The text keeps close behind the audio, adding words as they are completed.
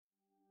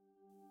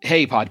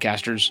Hey,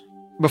 podcasters.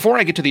 Before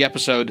I get to the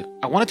episode,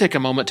 I want to take a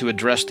moment to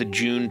address the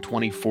June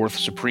 24th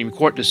Supreme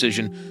Court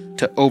decision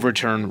to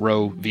overturn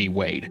Roe v.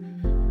 Wade.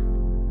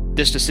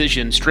 This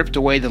decision stripped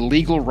away the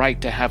legal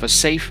right to have a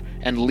safe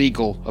and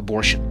legal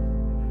abortion.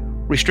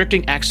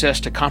 Restricting access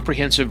to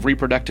comprehensive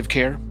reproductive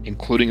care,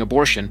 including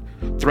abortion,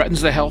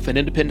 threatens the health and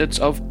independence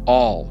of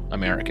all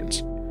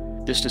Americans.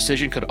 This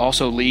decision could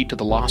also lead to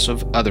the loss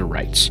of other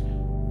rights.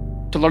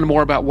 To learn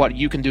more about what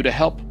you can do to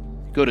help,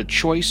 go to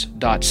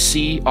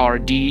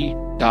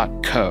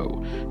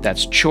choice.crd.co.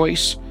 That's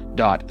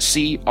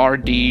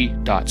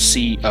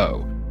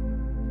choice.crd.co.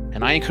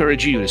 And I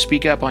encourage you to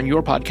speak up on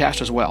your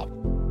podcast as well.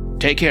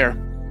 Take care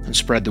and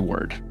spread the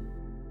word.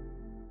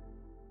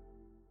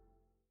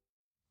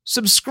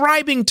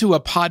 Subscribing to a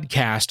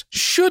podcast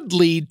should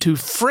lead to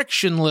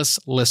frictionless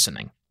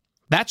listening.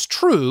 That's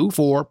true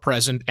for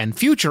present and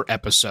future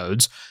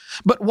episodes,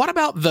 but what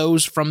about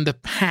those from the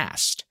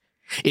past?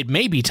 It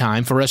may be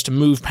time for us to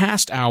move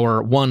past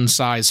our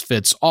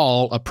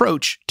one-size-fits-all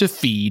approach to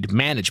feed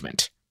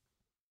management.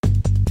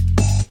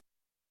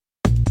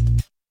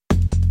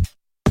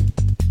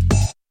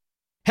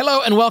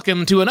 Hello and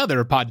welcome to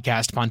another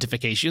Podcast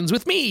Pontifications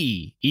with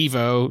me,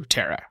 Evo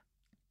Terra.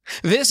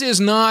 This is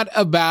not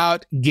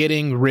about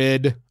getting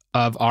rid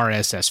of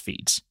RSS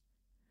feeds.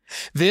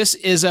 This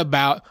is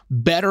about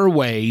better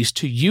ways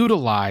to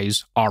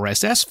utilize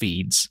RSS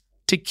feeds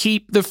to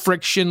keep the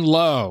friction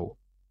low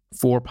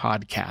for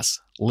podcast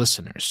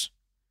listeners.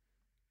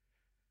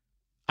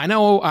 I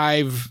know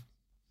I've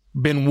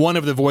been one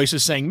of the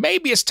voices saying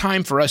maybe it's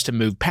time for us to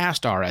move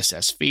past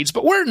RSS feeds,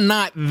 but we're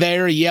not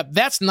there yet.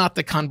 That's not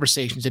the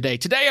conversation today.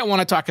 Today I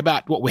want to talk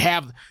about what we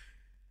have,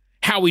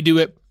 how we do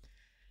it,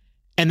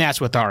 and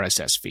that's with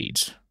RSS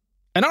feeds.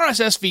 And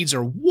RSS feeds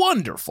are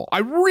wonderful.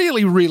 I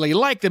really, really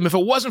like them. If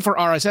it wasn't for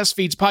RSS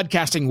feeds,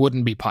 podcasting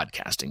wouldn't be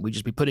podcasting. We'd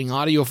just be putting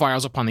audio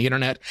files up on the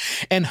internet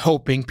and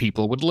hoping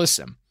people would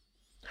listen.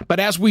 But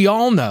as we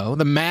all know,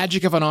 the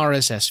magic of an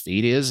RSS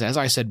feed is, as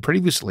I said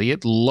previously,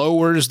 it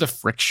lowers the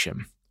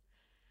friction.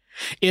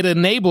 It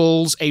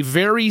enables a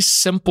very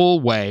simple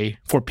way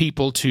for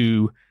people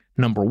to,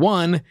 number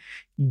one,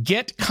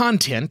 get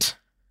content,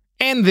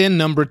 and then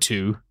number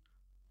two,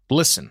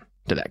 listen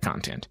to that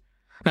content.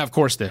 Now, of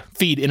course, the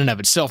feed in and of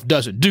itself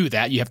doesn't do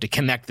that. You have to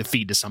connect the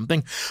feed to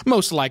something,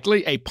 most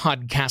likely a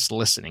podcast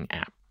listening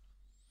app.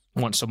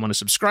 Once someone is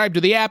subscribed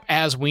to the app,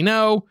 as we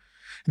know,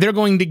 they're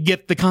going to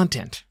get the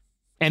content.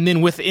 And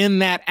then within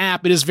that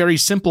app, it is very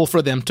simple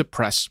for them to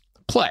press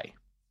play.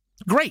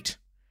 Great.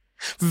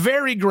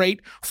 Very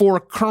great for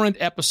current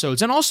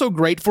episodes and also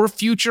great for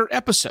future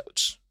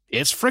episodes.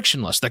 It's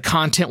frictionless. The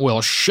content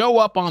will show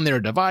up on their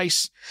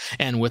device,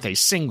 and with a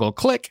single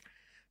click,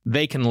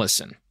 they can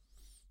listen.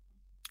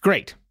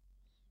 Great.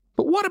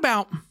 But what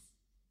about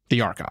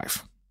the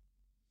archive?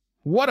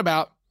 What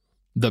about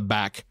the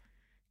back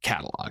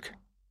catalog?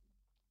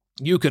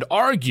 You could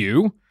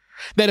argue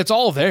that it's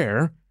all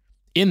there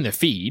in the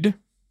feed,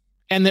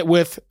 and that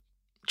with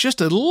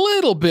just a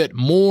little bit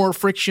more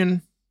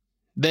friction,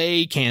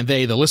 the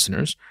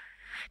listeners,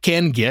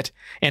 can get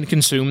and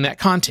consume that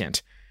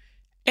content.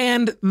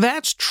 And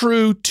that's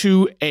true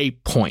to a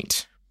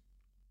point.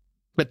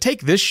 But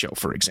take this show,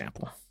 for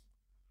example.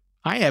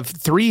 I have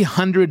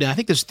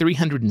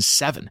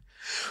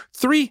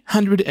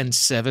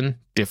 307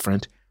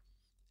 different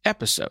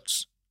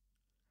episodes.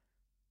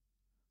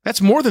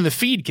 That's more than the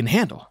feed can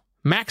handle.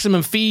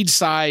 Maximum feed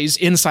size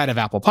inside of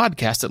Apple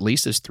Podcasts, at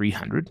least, is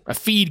 300. A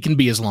feed can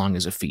be as long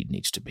as a feed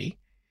needs to be.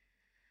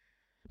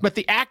 But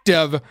the act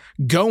of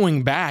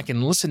going back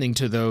and listening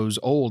to those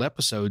old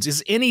episodes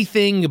is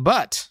anything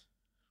but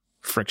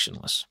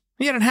frictionless.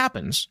 Yet it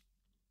happens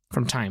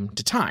from time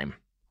to time.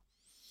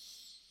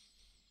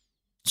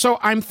 So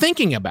I'm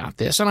thinking about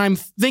this, and I'm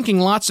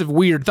thinking lots of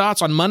weird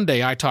thoughts. On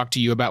Monday, I talked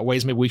to you about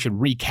ways maybe we should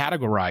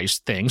recategorize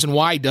things, and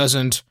why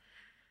don't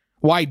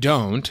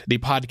the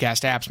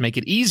podcast apps make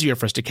it easier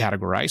for us to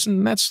categorize?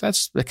 And that's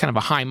kind of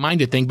a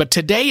high-minded thing. But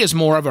today is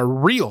more of a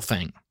real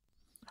thing,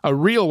 a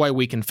real way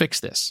we can fix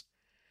this.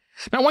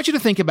 Now, I want you to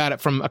think about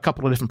it from a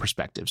couple of different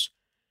perspectives.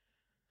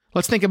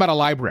 Let's think about a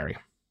library.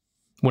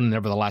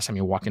 Whenever the last time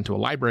you walked into a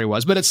library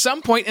was, but at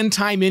some point in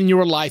time in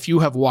your life,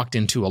 you have walked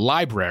into a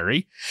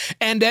library,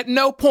 and at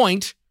no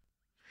point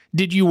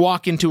did you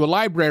walk into a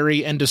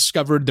library and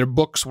discovered their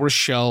books were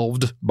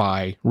shelved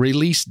by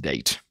release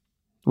date,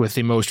 with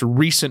the most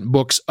recent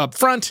books up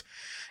front,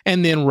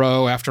 and then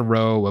row after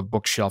row of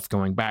bookshelf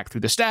going back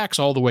through the stacks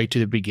all the way to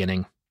the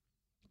beginning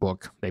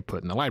book they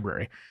put in the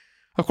library.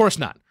 Of course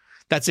not.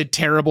 That's a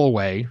terrible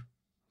way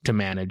to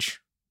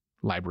manage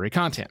library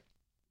content.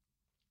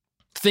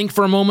 Think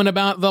for a moment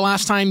about the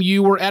last time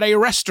you were at a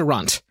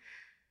restaurant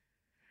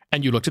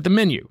and you looked at the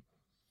menu.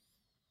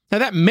 Now,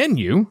 that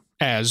menu,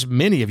 as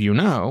many of you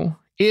know,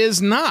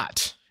 is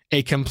not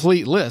a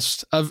complete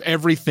list of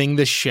everything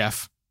the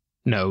chef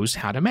knows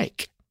how to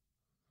make.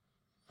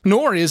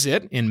 Nor is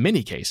it, in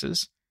many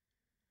cases,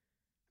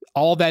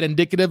 all that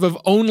indicative of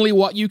only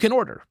what you can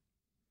order.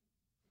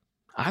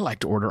 I like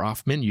to order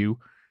off menu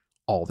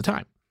all the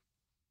time.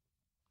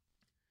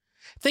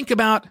 Think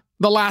about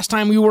the last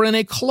time you were in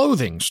a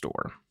clothing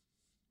store.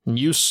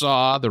 You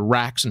saw the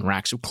racks and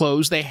racks of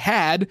clothes they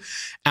had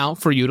out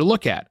for you to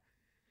look at.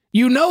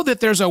 You know that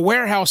there's a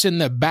warehouse in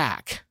the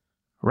back,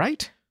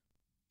 right?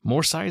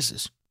 More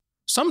sizes,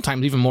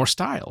 sometimes even more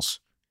styles.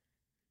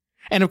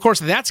 And of course,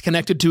 that's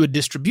connected to a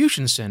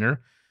distribution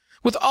center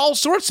with all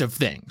sorts of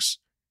things,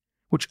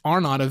 which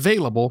are not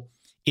available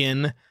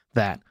in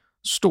that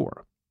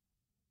store.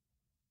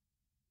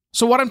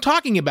 So what I'm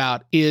talking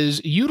about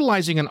is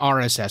utilizing an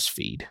RSS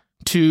feed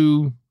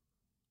to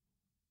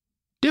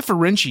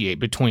differentiate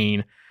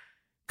between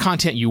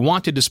content you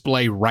want to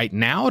display right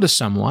now to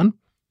someone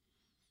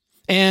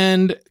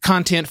and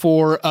content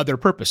for other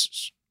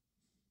purposes.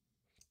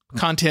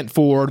 Content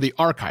for the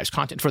archives,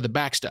 content for the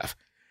back stuff.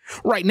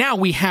 Right now,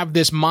 we have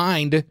this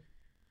mind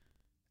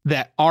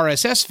that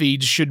RSS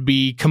feeds should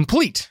be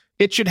complete.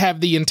 It should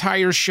have the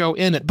entire show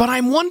in it. But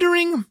I'm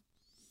wondering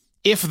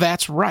if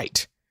that's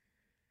right.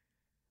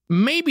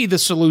 Maybe the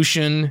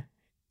solution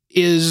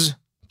is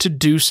to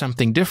do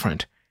something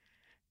different.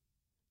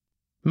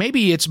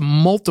 Maybe it's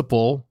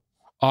multiple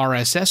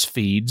RSS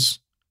feeds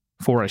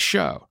for a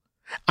show.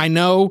 I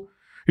know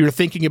you're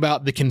thinking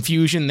about the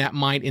confusion that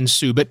might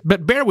ensue, but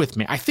bear with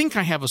me. I think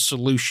I have a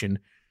solution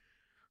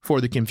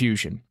for the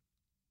confusion.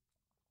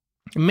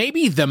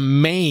 Maybe the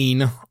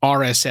main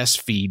RSS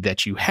feed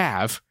that you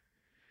have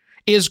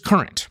is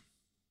current,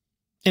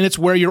 and it's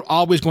where you're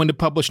always going to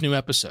publish new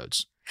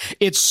episodes.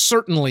 It's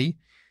certainly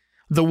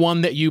the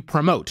one that you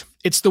promote.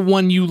 It's the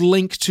one you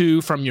link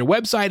to from your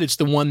website. It's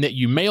the one that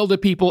you mail to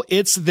people.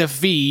 It's the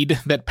feed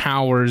that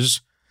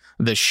powers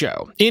the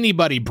show.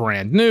 Anybody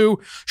brand new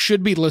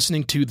should be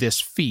listening to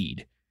this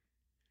feed.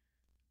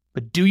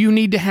 But do you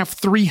need to have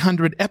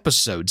 300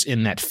 episodes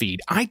in that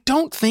feed? I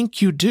don't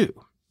think you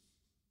do.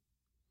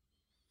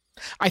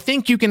 I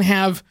think you can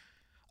have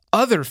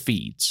other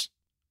feeds.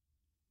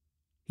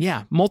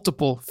 Yeah,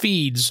 multiple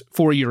feeds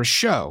for your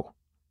show,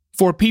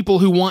 for people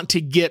who want to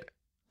get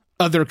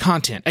other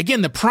content.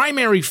 Again, the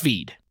primary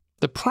feed.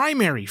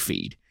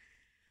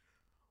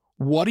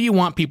 What do you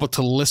want people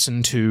to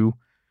listen to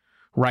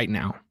right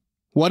now?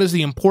 What is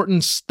the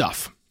important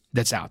stuff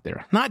that's out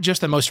there? Not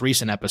just the most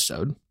recent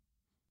episode,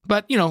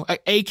 but,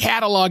 a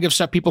catalog of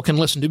stuff people can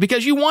listen to,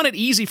 because you want it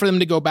easy for them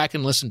to go back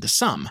and listen to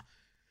some.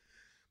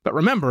 But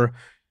remember,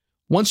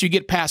 once you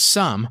get past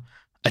some,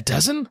 a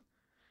dozen,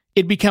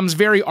 it becomes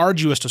very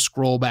arduous to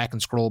scroll back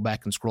and scroll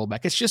back and scroll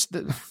back. It's just,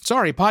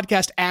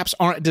 podcast apps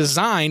aren't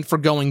designed for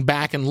going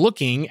back and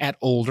looking at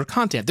older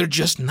content. They're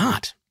just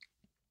not.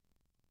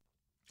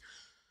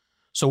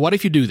 So what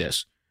if you do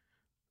this?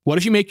 What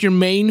if you make your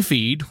main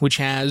feed, which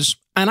has,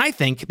 and I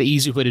think the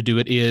easy way to do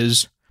it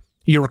is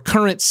your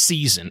current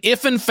season,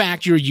 if in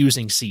fact you're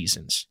using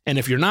seasons. And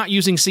if you're not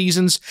using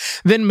seasons,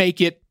 then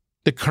make it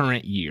the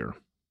current year,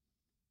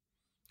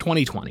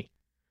 2020.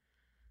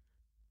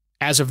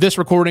 As of this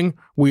recording,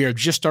 we have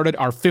just started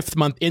our 5th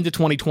month into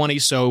 2020,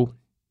 so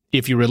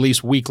if you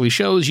release weekly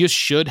shows, you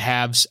should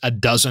have a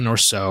dozen or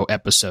so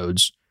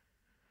episodes.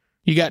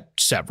 You got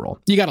several.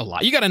 You got a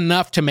lot. You got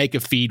enough to make a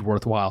feed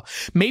worthwhile.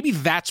 Maybe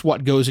that's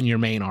what goes in your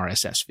main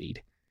RSS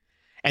feed.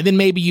 And then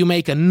maybe you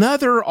make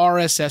another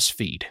RSS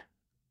feed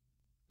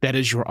that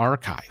is your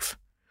archive.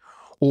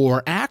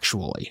 Or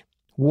actually,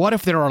 what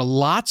if there are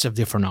lots of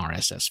different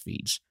RSS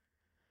feeds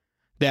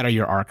that are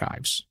your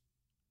archives?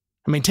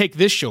 I mean, take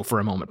this show for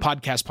a moment,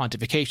 Podcast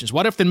Pontifications.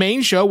 What if the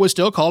main show was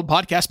still called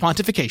Podcast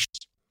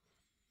Pontifications?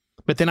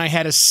 But then I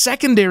had a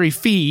secondary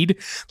feed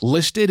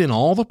listed in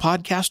all the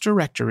podcast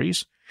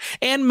directories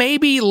and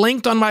maybe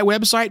linked on my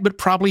website, but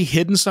probably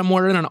hidden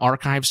somewhere in an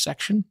archive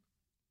section.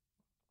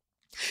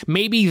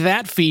 Maybe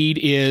that feed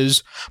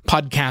is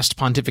Podcast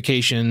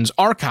Pontifications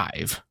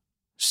Archive,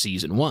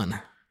 Season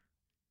 1.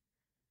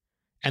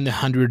 And the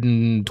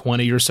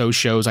 120 or so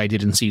shows I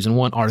did in Season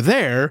 1 are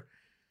there,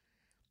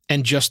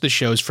 and just the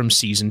shows from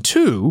Season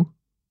 2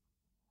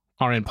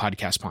 are in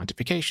Podcast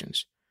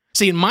Pontifications.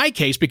 See, in my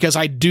case, because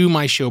I do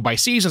my show by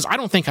seasons, I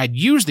don't think I'd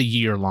use the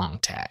year-long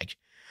tag.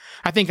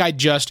 I think I'd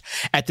just,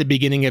 at the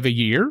beginning of a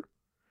year,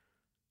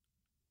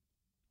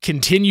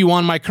 continue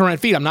on my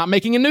current feed. I'm not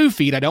making a new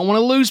feed. I don't want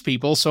to lose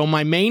people, so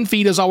my main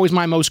feed is always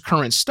my most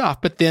current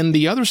stuff, but then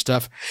the other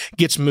stuff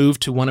gets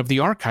moved to one of the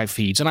archive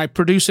feeds, and I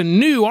produce a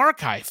new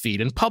archive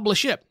feed and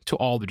publish it to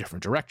all the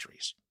different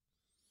directories.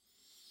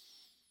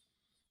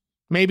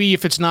 Maybe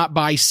if it's not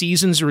by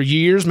seasons or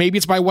years, maybe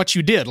it's by what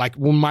you did, like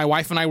when my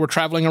wife and I were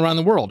traveling around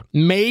the world.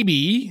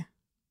 Maybe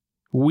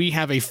we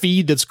have a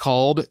feed that's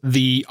called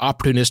the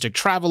Opportunistic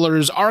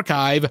Travelers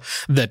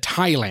Archive, the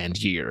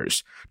Thailand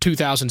Years,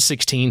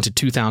 2016 to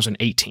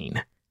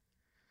 2018.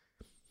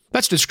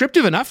 That's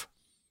descriptive enough.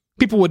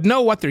 People would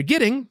know what they're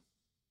getting.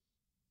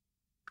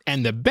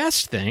 And the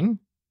best thing,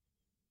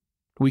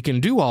 we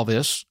can do all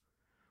this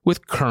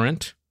with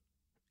current,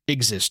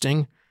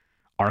 existing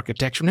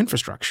architecture and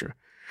infrastructure.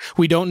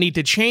 We don't need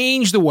to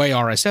change the way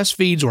RSS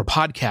feeds or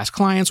podcast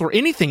clients or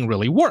anything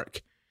really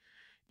work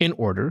in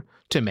order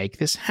to make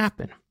this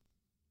happen.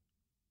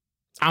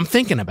 I'm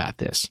thinking about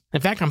this. In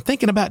fact, I'm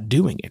thinking about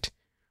doing it.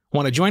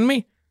 Want to join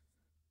me?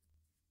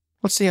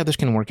 Let's see how this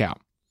can work out.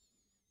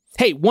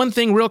 Hey, one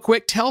thing real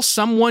quick. Tell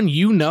someone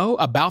you know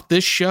about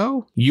this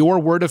show. Your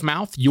word of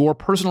mouth, your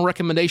personal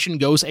recommendation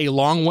goes a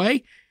long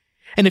way.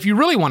 And if you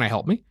really want to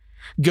help me,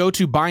 go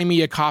to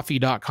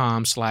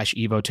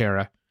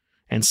buymeacoffee.com/evoterra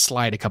and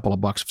slide a couple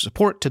of bucks of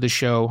support to the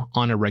show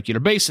on a regular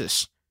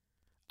basis.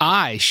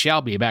 I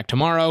shall be back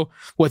tomorrow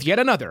with yet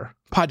another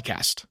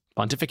podcast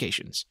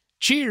Pontifications.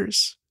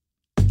 Cheers.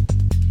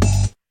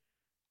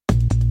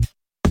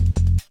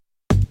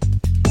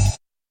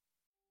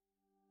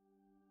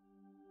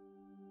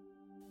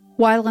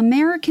 While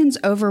Americans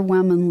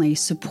overwhelmingly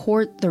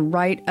support the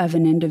right of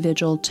an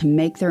individual to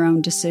make their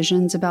own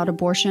decisions about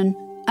abortion,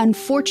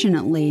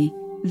 unfortunately,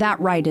 that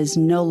right is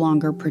no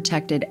longer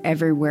protected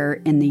everywhere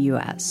in the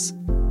U.S.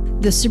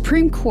 The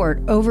Supreme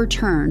Court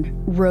overturned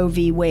Roe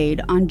v.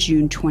 Wade on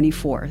June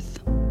 24th.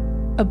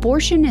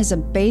 Abortion is a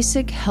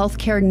basic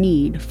healthcare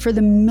need for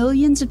the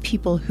millions of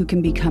people who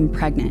can become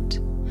pregnant.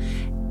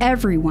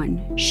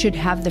 Everyone should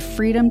have the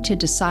freedom to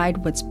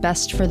decide what's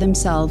best for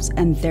themselves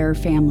and their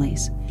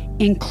families,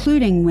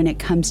 including when it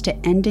comes to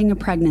ending a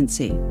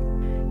pregnancy.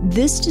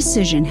 This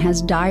decision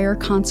has dire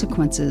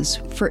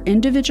consequences for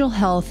individual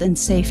health and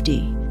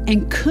safety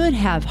and could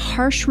have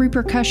harsh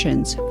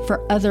repercussions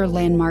for other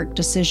landmark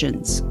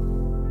decisions.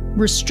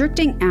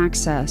 Restricting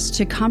access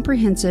to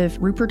comprehensive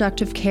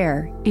reproductive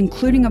care,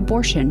 including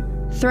abortion,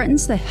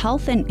 threatens the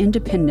health and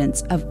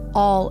independence of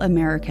all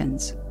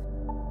Americans.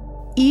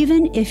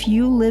 Even if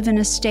you live in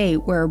a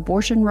state where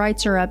abortion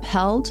rights are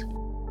upheld,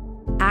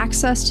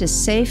 access to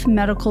safe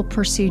medical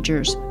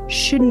procedures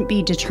shouldn't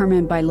be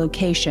determined by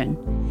location,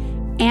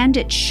 and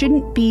it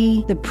shouldn't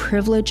be the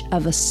privilege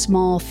of a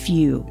small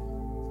few.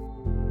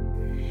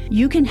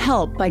 You can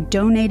help by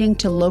donating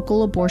to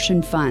local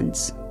abortion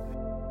funds.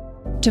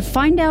 To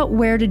find out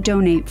where to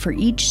donate for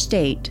each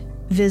state,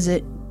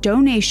 visit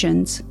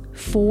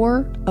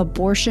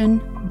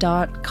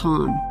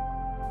donationsforabortion.com.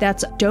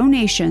 That's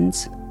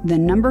donations,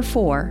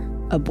 4,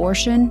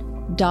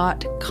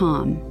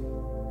 abortion.com.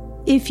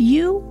 If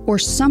you or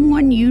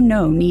someone you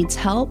know needs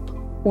help,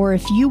 or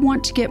if you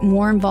want to get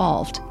more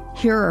involved,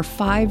 here are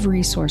 5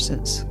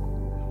 resources.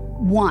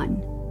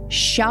 1.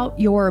 Shout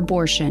Your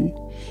Abortion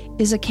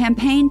is a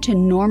campaign to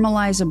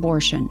normalize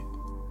abortion.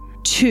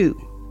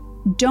 2.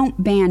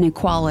 Don't Ban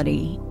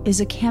Equality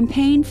is a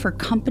campaign for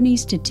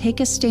companies to take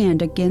a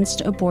stand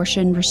against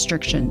abortion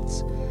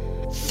restrictions.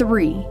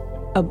 3.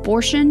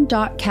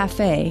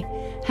 Abortion.cafe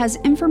has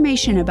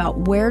information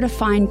about where to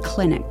find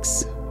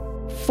clinics.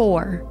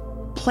 4.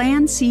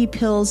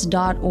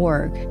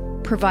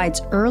 PlanCpills.org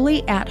provides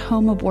early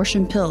at-home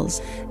abortion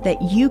pills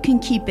that you can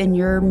keep in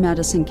your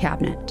medicine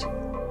cabinet.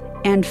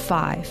 And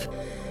 5.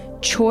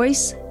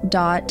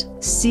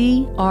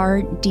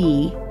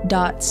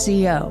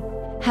 Choice.crd.co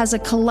has a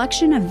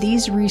collection of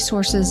these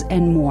resources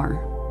and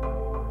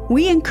more.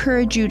 We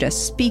encourage you to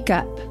speak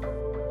up,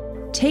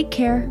 take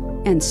care,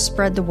 and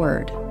spread the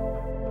word.